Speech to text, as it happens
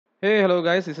Hey, hello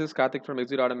guys, this is Karthik from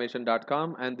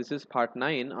exitautomation.com and this is part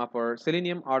 9 of our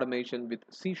Selenium automation with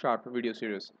C Sharp video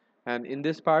series. And in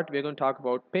this part, we're going to talk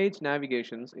about page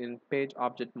navigations in page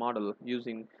object model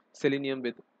using Selenium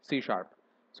with C Sharp.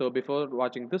 So before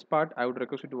watching this part, I would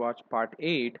request you to watch part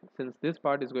 8 since this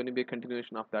part is going to be a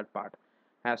continuation of that part.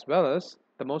 As well as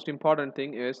the most important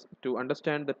thing is to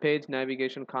understand the page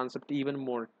navigation concept even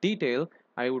more detail.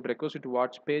 I would request you to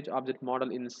watch page object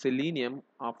model in Selenium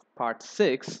of part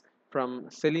 6 from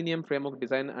Selenium Framework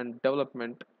Design and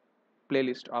Development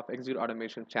playlist of Execute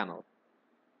Automation channel.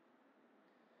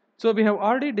 So we have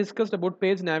already discussed about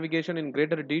page navigation in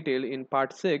greater detail in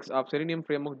part 6 of Selenium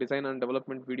Framework Design and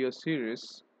Development video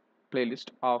series playlist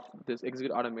of this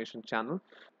Execute Automation channel.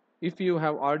 If you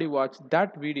have already watched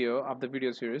that video of the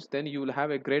video series, then you will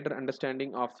have a greater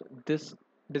understanding of this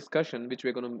discussion which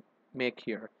we're going to make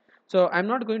here. So I'm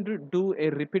not going to do a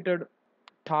repeated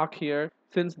talk here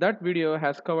since that video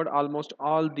has covered almost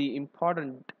all the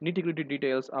important nitty-gritty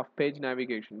details of page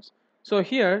navigations. So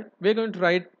here we're going to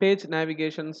write page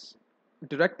navigations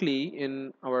directly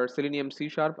in our Selenium C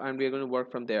Sharp and we're going to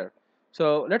work from there.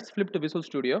 So let's flip to Visual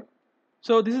Studio.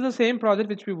 So this is the same project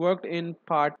which we worked in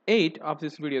part 8 of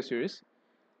this video series.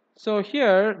 So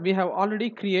here we have already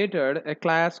created a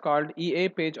class called EA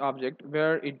page object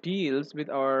where it deals with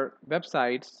our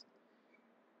website's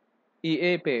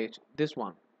EA page, this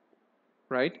one,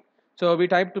 right? So we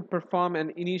typed to perform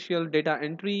an initial data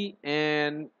entry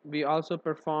and we also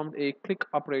performed a click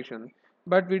operation,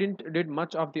 but we didn't did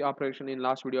much of the operation in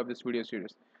last video of this video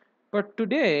series. But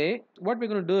today, what we're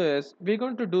going to do is we're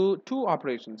going to do two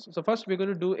operations. So first we're going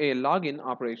to do a login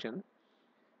operation.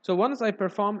 So once I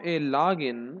perform a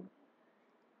login,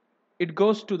 it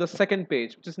goes to the second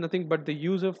page, which is nothing but the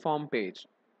user form page,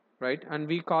 right? And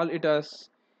we call it as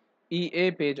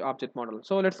EA page object model.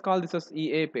 So let's call this as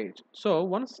EA page. So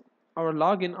once our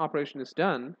login operation is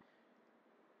done,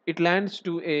 it lands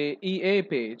to a EA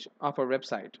page of our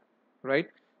website, right?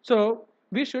 So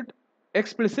we should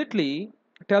explicitly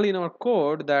tell in our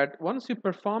code that once you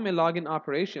perform a login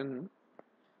operation,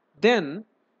 then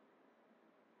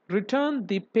return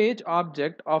the page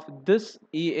object of this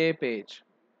EA page,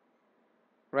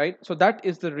 right? So that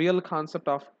is the real concept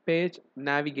of page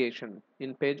navigation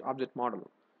in page object model.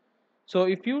 So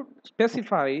if you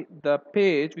specify the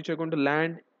page which you're going to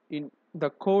land in the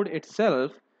code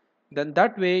itself, then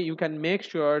that way you can make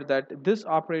sure that this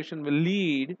operation will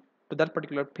lead to that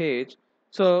particular page.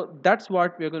 So that's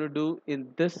what we're going to do in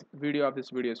this video of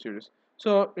this video series.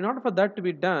 So in order for that to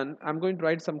be done, I'm going to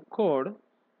write some code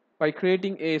by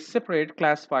creating a separate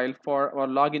class file for our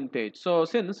login page. So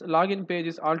since login page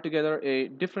is altogether a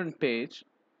different page,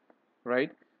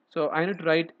 right? So I need to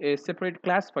write a separate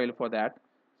class file for that.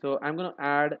 So I'm going to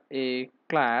add a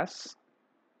class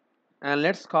and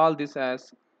let's call this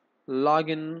as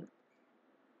login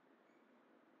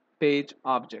page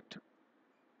object,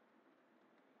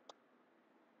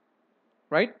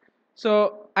 right?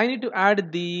 So I need to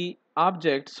add the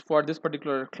objects for this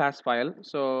particular class file.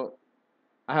 So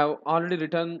I have already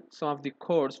written some of the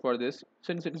codes for this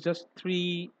since it's just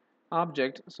 3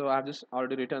 objects. So I've just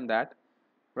already written that,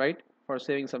 right, for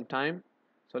saving some time.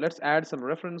 So let's add some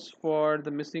reference for the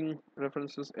missing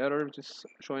references error which is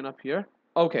showing up here.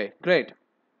 Okay, great.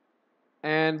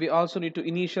 And we also need to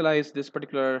initialize this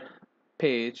particular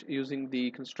page using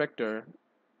the constructor.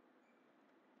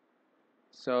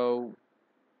 So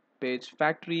page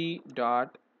factory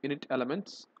dot init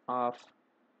elements of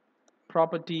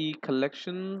property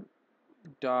collection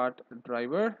dot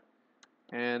driver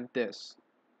and this.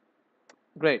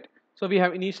 Great. So we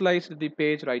have initialized the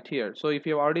page right here. So if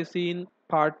you have already seen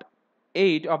part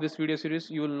 8 of this video series,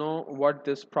 you will know what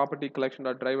this property collection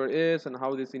dot driver is and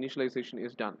how this initialization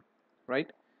is done, right?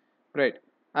 Great.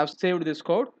 I've saved this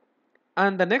code.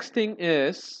 And the next thing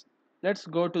is, let's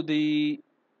go to the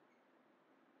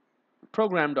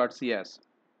program.cs.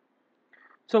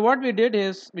 So what we did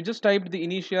is we just typed the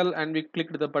initial and we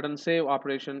clicked the button save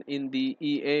operation in the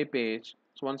EA page.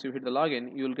 So once you hit the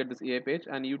login, you will get this EA page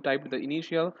and you typed the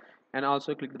initial and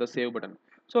also clicked the save button.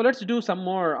 So let's do some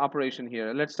more operation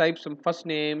here. Let's type some first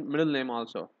name, middle name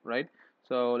also, right?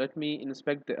 So let me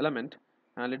inspect the element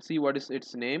and let's see what is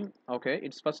its name. Okay,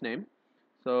 it's first name.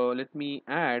 So let me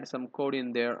add some code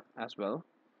in there as well.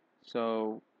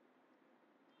 So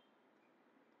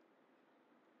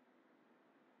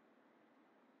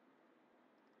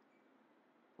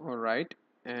all right,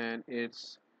 and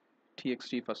it's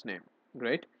txt first name.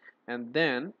 Great. And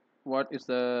then what is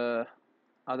the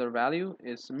other value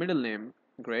is middle name.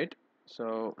 Great.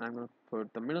 So I'm going to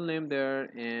put the middle name there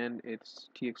and it's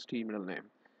txt middle name.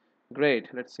 Great.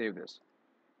 Let's save this.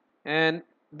 And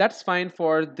That's fine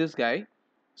for this guy.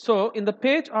 So in the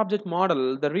page object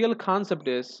model, the real concept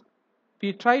is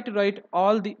we try to write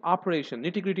all the operation,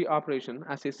 nitty-gritty operation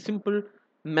as a simple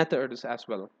methods as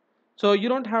well. So you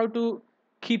don't have to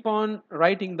keep on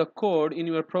writing the code in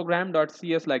your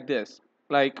program.cs like this,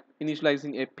 like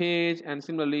initializing a page, and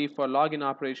similarly for login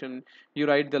operation, you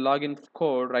write the login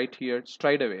code right here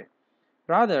straight away.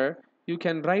 Rather, you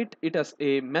can write it as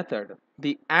a method.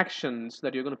 The actions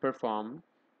that you're going to perform,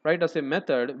 write as a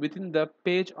method within the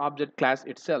page object class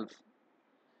itself.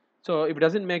 So if it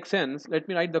doesn't make sense, let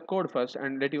me write the code first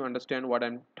and let you understand what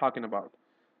I'm talking about.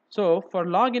 So for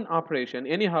login operation,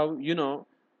 anyhow,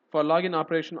 for login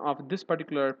operation of this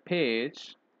particular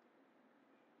page,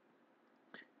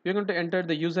 you're going to enter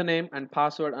the username and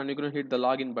password and you're going to hit the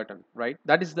login button, right?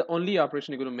 That is the only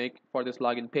operation you're going to make for this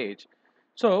login page.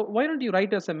 So why don't you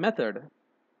write as a method,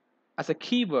 as a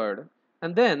keyword,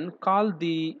 and then call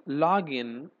the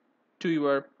login to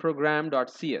your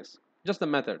program.cs, just the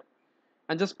method,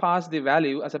 and just pass the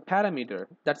value as a parameter.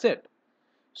 That's it.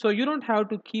 So you don't have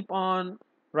to keep on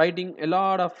writing a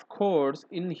lot of codes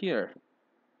in here,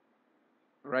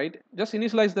 right? Just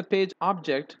initialize the page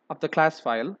object of the class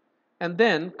file and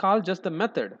then call just the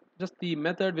method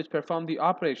which perform the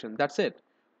operation. That's it.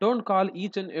 Don't call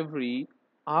each and every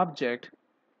object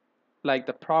like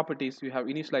the properties you have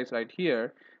initialized right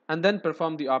here and then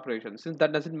perform the operation, since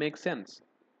that doesn't make sense.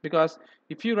 Because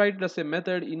if you write it as a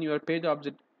method in your page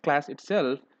object class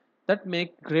itself, that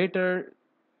make greater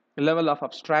level of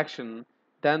abstraction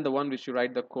than the one which you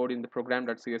write the code in the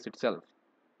program.cs itself,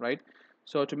 right?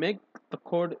 So to make the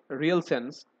code real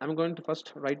sense, I'm going to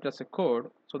first write it as a code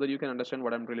so that you can understand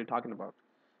what I'm really talking about.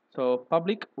 So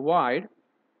public void,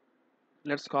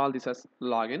 let's call this as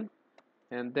login,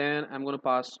 and then I'm going to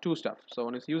pass two stuff. So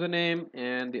one is username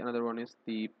and the another one is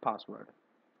the password,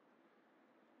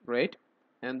 right?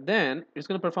 And then it's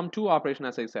going to perform two operations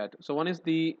as I said. So one is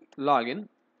the login.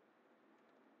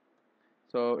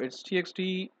 So it's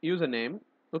txt username,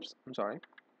 oops, I'm sorry,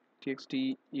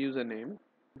 txt username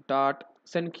dot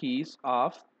send keys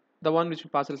of the one which we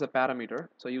pass as a parameter,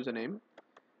 so username,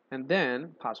 and then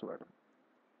password,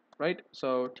 right?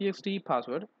 So txt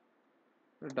password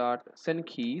dot send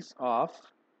keys of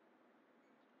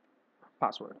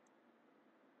password,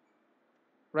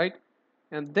 right?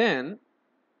 And then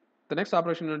the next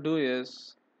operation you'll do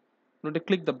is I'm going to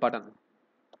click the button,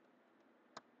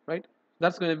 right?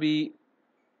 That's going to be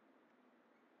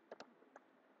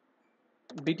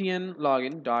btn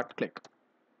login dot click.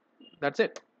 That's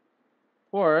it.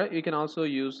 Or you can also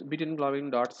use btn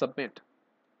login dot submit.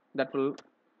 That will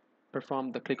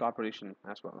perform the click operation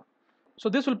as well. So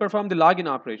this will perform the login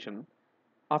operation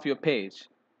of your page.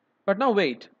 But now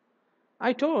wait,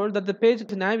 I told that the page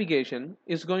navigation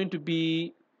is going to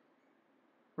be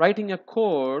writing a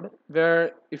code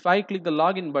where if I click the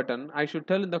login button, I should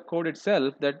tell in the code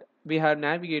itself that we have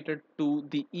navigated to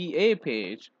the EA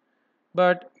page.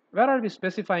 But where are we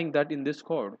specifying that in this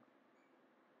code?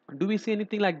 Do we see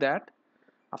anything like that?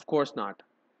 Of course not.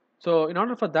 So in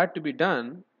order for that to be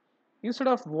done, instead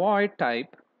of void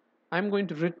type, I'm going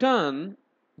to return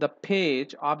the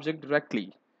page object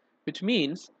directly, which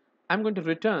means I'm going to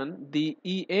return the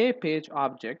EA page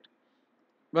object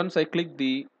once I click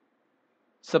the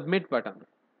submit button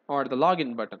or the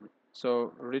login button.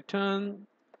 So return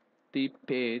the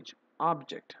page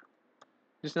object.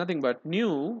 It's nothing but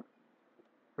new,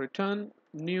 return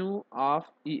new of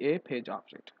EA page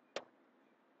object,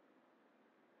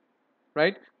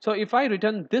 right? So if I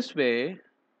return this way,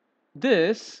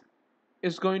 this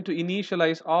is going to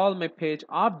initialize all my page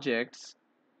objects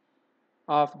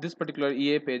of this particular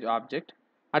EA page object.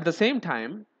 At the same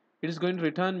time, it is going to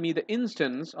return me the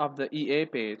instance of the EA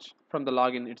page from the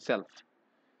login itself.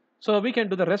 So we can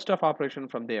do the rest of operation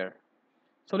from there.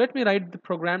 So let me write the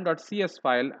program.cs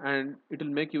file and it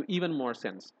will make you even more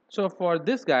sense. So for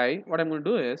this guy, what I'm going to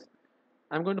do is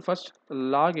I'm going to first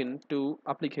log in to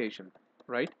application,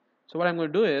 right? So what I'm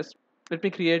going to do is let me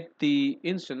create the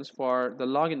instance for the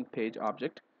login page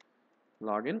object,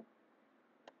 login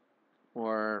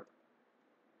or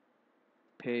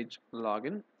page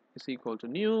login is equal to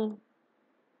new,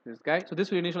 this guy. So this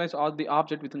will initialize all the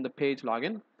object within the page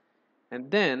login,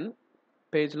 and then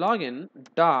page login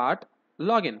dot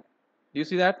login. Do you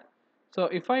see that? So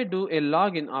if I do a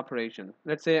login operation,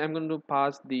 let's say I'm going to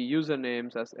pass the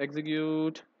usernames as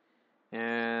execute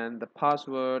and the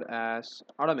password as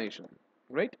automation,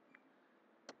 right?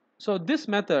 So this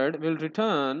method will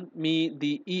return me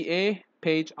the EA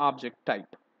page object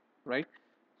type, right?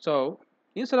 So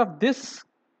instead of this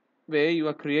way you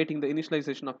are creating the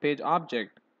initialization of page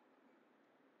object,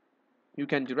 you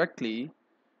can directly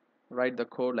write the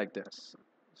code like this.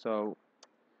 So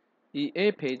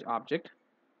EA page object,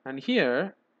 and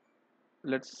here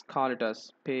let's call it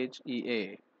as page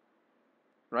EA,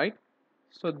 right?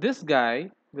 So this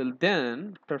guy will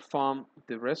then perform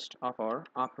the rest of our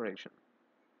operation,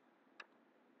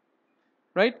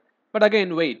 right? But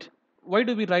again, wait, why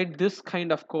do we write this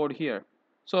kind of code here?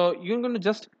 So you're going to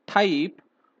just type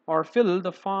or fill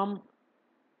the form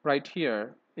right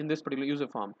here in this particular user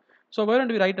form. So why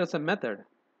don't we write as a method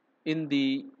in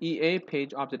the EA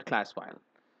page object class file?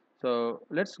 So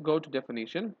let's go to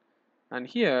definition, and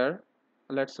here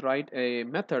let's write a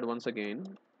method once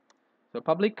again. So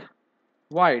public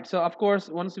void. So of course,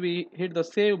 once we hit the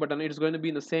save button, it's going to be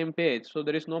in the same page. So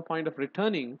there is no point of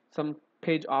returning some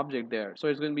page object there. So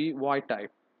it's going to be void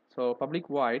type. So public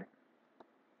void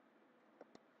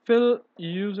fill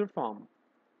user form,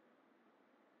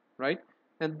 right?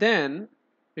 And then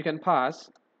we can pass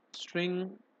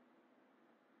string,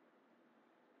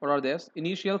 what are this?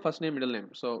 Initial, first name, middle name.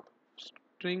 So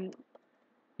string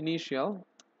initial,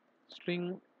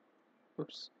 string,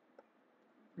 oops,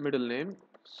 middle name,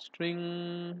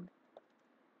 string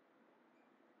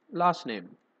last name.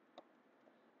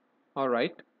 All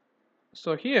right.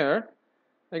 So here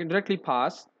I can directly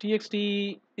pass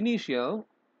txt initial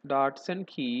dot send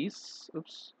keys,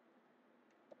 oops,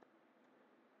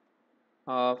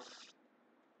 of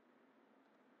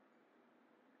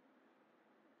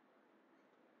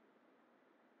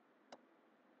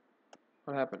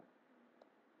what happened,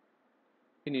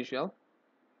 initial,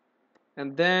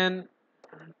 and then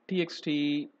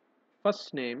txt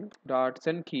first name dot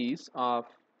send keys of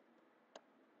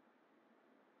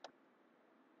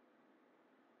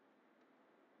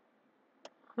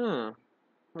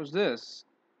what's this,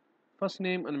 first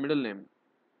name and middle name.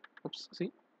 Oops,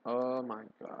 see, oh my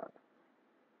god.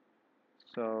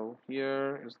 So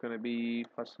here is going to be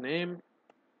first name,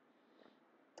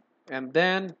 and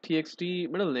then txt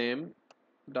middle name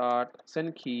dot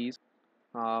send keys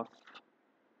of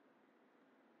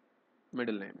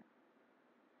middle name.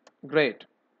 Great,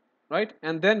 right?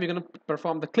 And then we're going to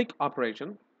perform the click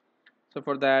operation. So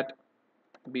for that,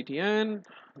 btn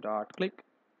dot click,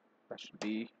 that should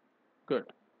be good.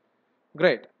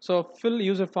 Great. So fill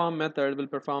user form method will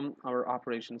perform our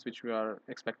operations which we are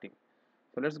expecting.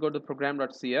 So let's go to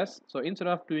program.cs. So instead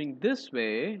of doing this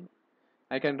way,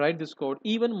 I can write this code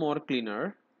even more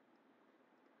cleaner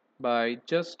by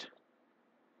just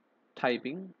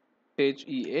typing page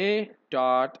ea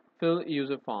dot fill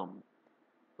user form,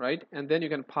 right? And then you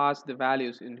can pass the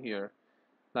values in here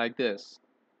like this.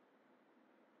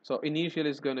 So initial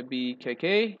is going to be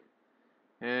KK,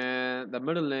 and the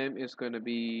middle name is going to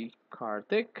be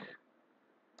Karthik,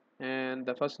 and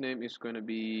the first name is going to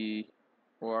be,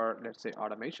 or let's say,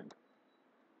 automation.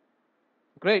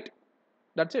 Great,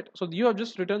 that's it. So you have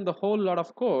just written the whole lot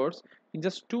of codes in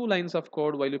just 2 lines of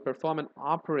code while you perform an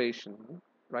operation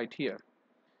right here.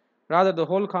 Rather, the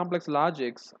whole complex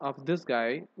logics of this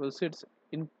guy will sit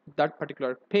in that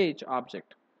particular page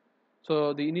object.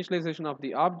 So the initialization of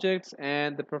the objects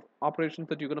and the operations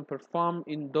that you're going to perform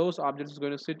in those objects is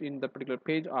going to sit in the particular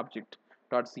page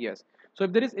object.cs. So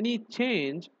if there is any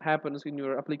change happens in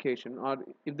your application, or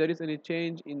if there is any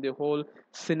change in the whole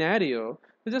scenario,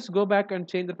 you just go back and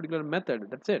change the particular method.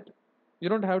 That's it. You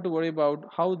don't have to worry about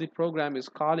how the program is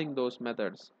calling those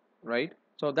methods, right?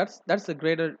 So that's the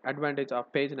greater advantage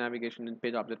of page navigation in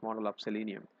page object model of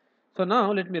Selenium. So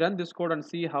now let me run this code and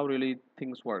see how really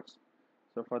things works.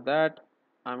 So for that,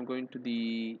 I'm going to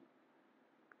the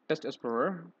test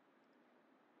explorer.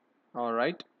 All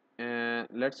right, and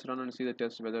let's run and see the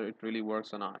test whether it really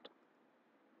works or not.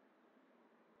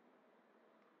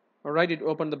 All right, it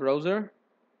opened the browser.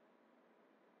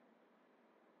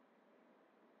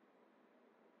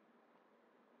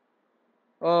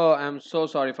 Oh, I'm so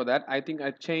sorry for that. I think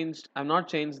I've not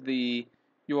changed the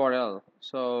URL.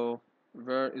 So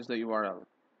where is the URL?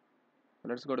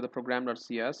 Let's go to the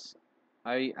program.cs.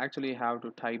 I actually have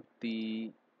to type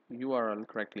the URL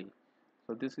correctly.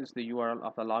 So this is the URL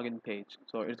of the login page.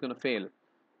 So it's going to fail,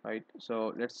 right?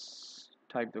 So let's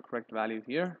type the correct value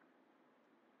here.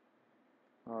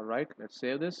 All right, let's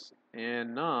save this.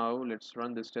 And now let's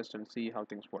run this test and see how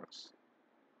things works.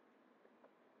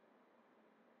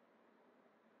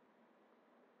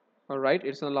 All right,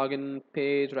 it's on the login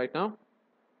page right now.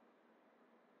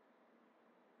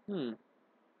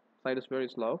 Site is very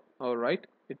slow. All right,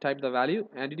 it typed the value,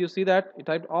 and did you see that? It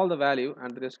typed all the value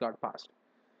and the rest got passed.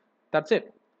 That's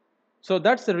it. So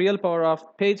that's the real power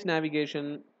of page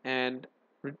navigation and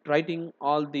writing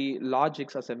all the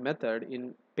logics as a method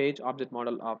in page object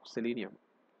model of Selenium,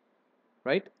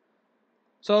 right?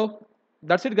 So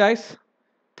that's it, guys.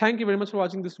 Thank you very much for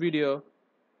watching this video.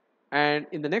 And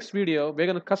in the next video, we're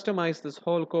going to customize this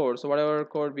whole code. So whatever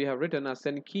code we have written as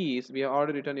send keys, we have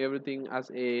already written everything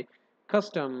as a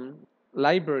custom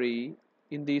library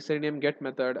in the Selenium get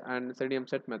method and Selenium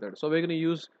set method. So we're going to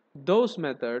use those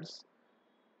methods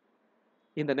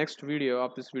in the next video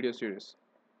of this video series.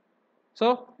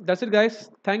 So that's it, guys.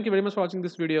 Thank you very much for watching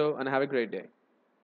this video and have a great day.